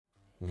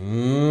Hey,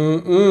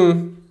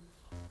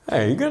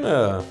 you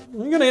gonna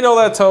eat all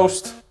that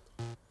toast?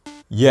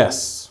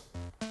 Yes.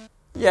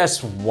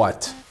 Yes,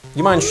 what?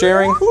 You mind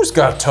sharing? Who's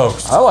got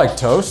toast? I like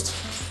toast.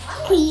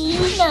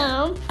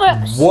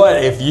 Keenumbers.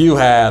 What if you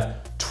have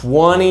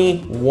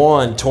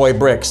 21 toy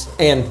bricks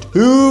and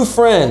 2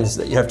 friends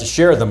that you have to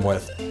share them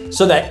with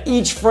so that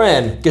each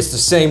friend gets the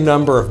same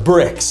number of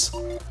bricks?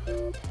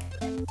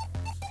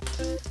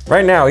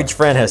 Right now, each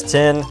friend has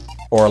 10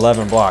 or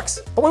 11 blocks,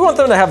 but we want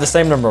them to have the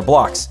same number of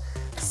blocks.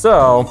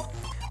 So,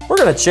 we're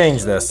gonna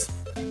change this.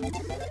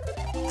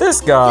 This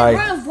guy,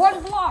 Get rid of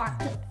 1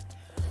 block.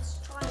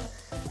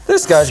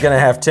 this guy's gonna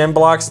have 10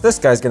 blocks, this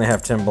guy's gonna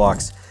have 10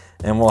 blocks,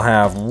 and we'll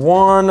have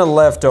 1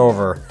 left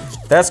over.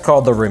 That's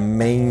called the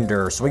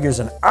remainder. So we use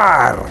an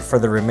R for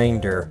the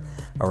remainder.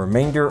 A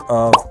remainder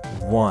of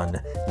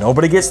 1.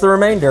 Nobody gets the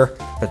remainder,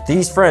 but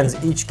these friends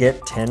each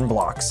get 10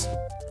 blocks.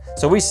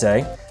 So we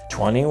say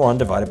 21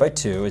 divided by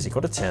 2 is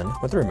equal to 10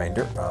 with a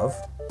remainder of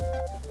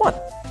 1.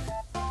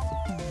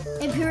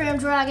 Imperial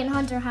Dragon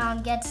Hunter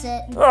Hound gets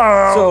it.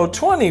 So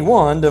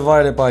 21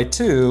 divided by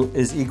 2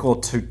 is equal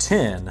to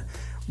 10,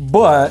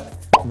 but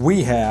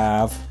we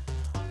have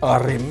a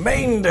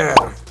remainder.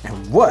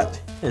 And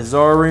what is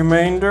our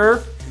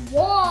remainder?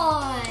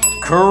 1.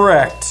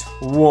 Correct,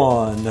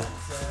 1.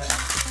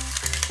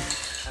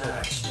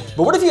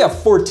 But what if you have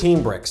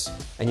 14 bricks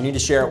and you need to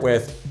share it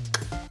with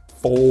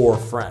 4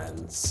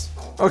 friends?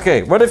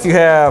 Okay, what if you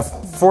have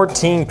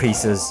 14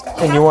 pieces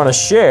and you want to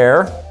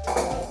share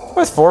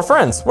with 4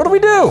 friends? What do we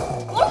do?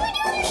 What do we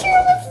do to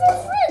share with 4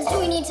 friends? Do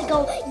we need to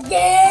go,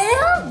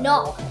 yeah?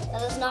 No,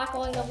 that is not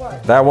going to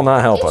work. That will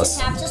not help We us.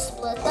 just have to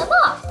split them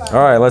up.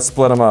 All right, let's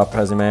split them up,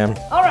 Hezzy Man.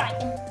 All right.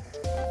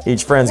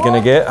 Each friend's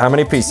gonna get how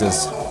many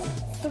pieces?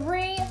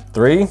 3.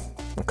 3?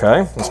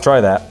 Okay, let's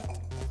try that.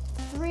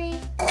 3.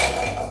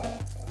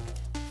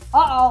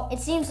 Uh-oh, it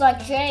seems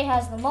like Jay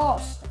has the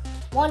most.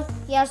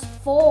 He has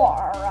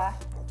 4.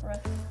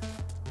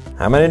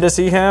 How many does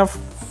he have?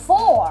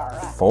 4.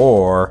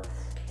 4.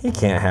 He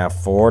can't have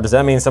 4. Does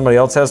that mean somebody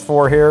else has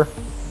 4 here?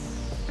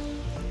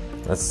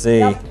 Let's see.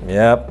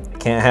 Yep,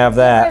 can't have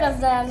Get rid that.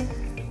 of them.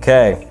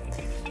 Okay,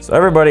 so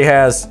everybody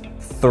has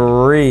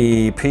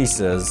 3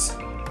 pieces,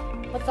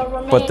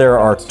 but there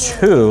are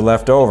 2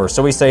 left over.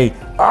 So we say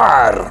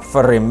R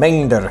for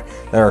remainder.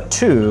 There are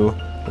 2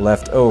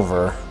 left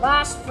over.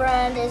 Last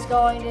friend is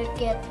going to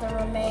get the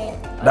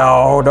remainder.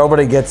 No,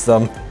 nobody gets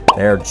them.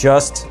 They're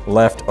just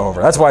left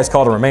over. That's why it's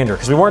called a remainder,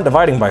 because we weren't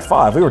dividing by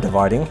 5, we were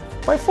dividing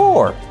by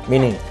 4,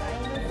 meaning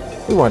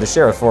we wanted to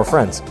share with 4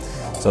 friends.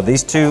 So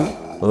these 2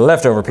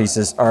 leftover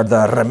pieces are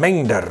the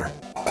remainder.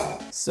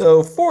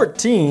 So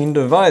 14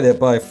 divided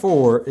by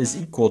 4 is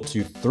equal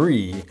to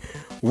 3,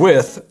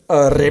 with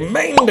a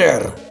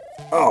remainder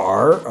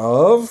R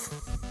of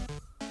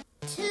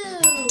 2.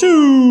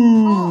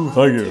 2.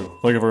 Thank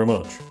you very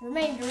much.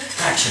 Remainder.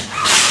 Action.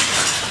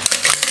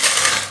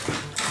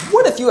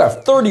 What if you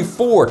have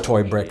 34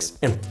 toy bricks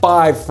and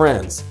 5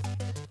 friends?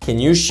 Can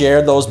you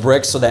share those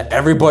bricks so that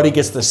everybody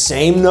gets the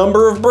same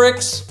number of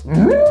bricks?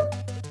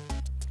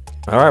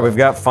 All right, we've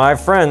got 5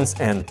 friends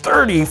and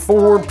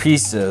 34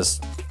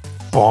 pieces.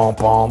 Bom,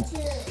 bom.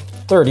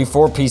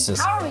 34 pieces.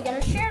 How are we going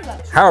to share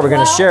them? How are we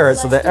going to share it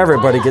so that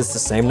everybody gets the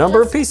same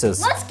number of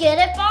pieces? Let's get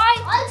it by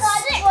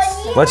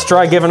 6. Let's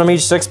try giving them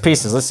each 6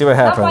 pieces. Let's see what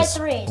How about happens.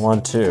 3?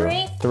 1,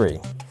 2, 3,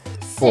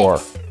 4,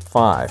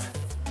 5,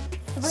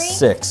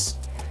 6.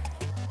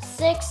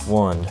 6.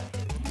 1,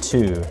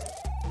 2,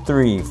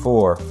 3,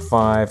 4,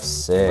 5,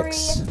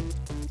 6.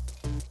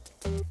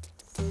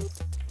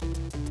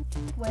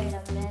 Wait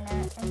a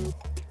minute.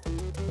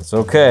 It's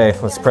okay.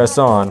 Let's press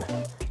on.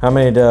 How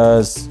many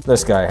does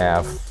this guy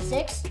have?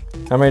 6.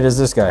 How many does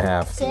this guy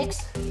have?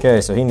 6. Okay,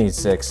 so he needs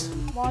 6.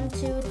 1,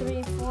 2,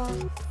 3, 4,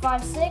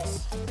 5,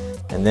 6.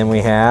 And then we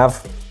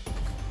have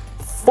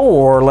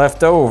 4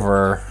 left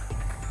over.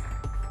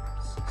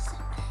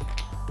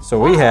 So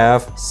we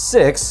have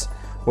 6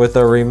 with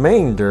a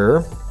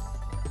remainder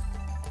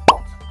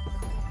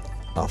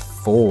of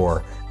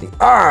 4. The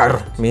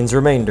R means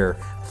remainder.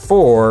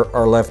 4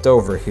 are left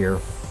over here.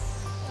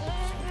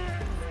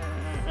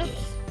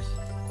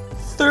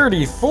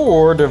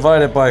 34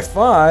 divided by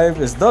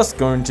 5 is thus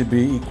going to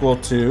be equal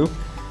to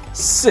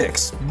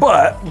 6.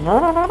 But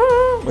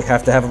we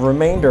have to have a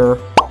remainder.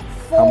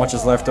 How much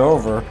is left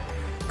over?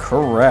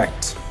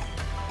 Correct.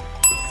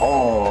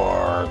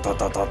 4. Da,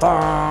 da, da,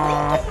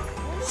 da.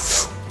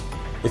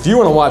 If you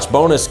want to watch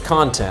bonus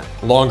content,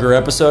 longer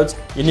episodes,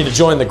 you need to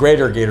join the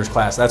Greater Gators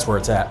class. That's where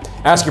it's at.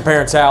 Ask your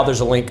parents how.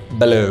 There's a link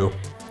below.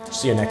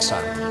 See you next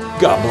time.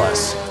 God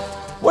bless.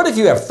 What if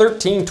you have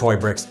 13 toy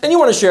bricks and you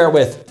want to share it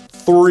with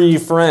 3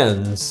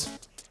 friends?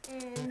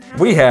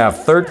 We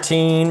have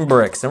 13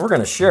 bricks and we're going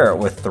to share it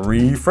with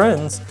 3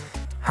 friends.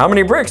 How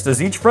many bricks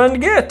does each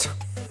friend get?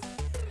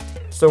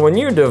 So when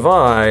you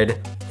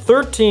divide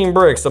 13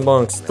 bricks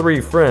amongst 3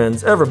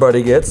 friends,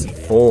 everybody gets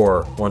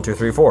 4. 1, 2,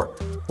 3, 4.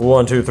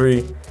 1, 2,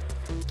 3,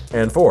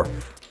 and 4.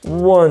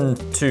 1,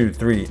 2,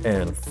 3,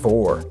 and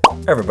 4.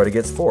 Everybody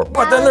gets 4.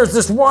 But then there's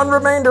this 1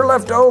 remainder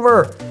left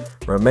over.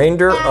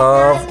 Remainder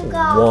of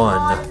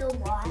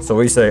 1. So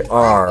we say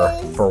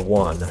R for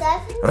 1.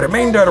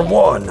 Remainder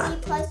 1.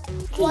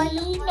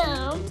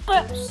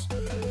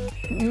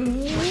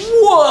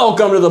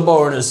 Welcome to the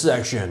bonus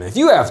section. If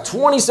you have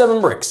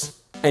 27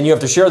 bricks and you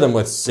have to share them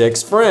with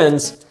 6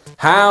 friends,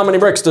 how many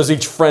bricks does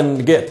each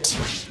friend get?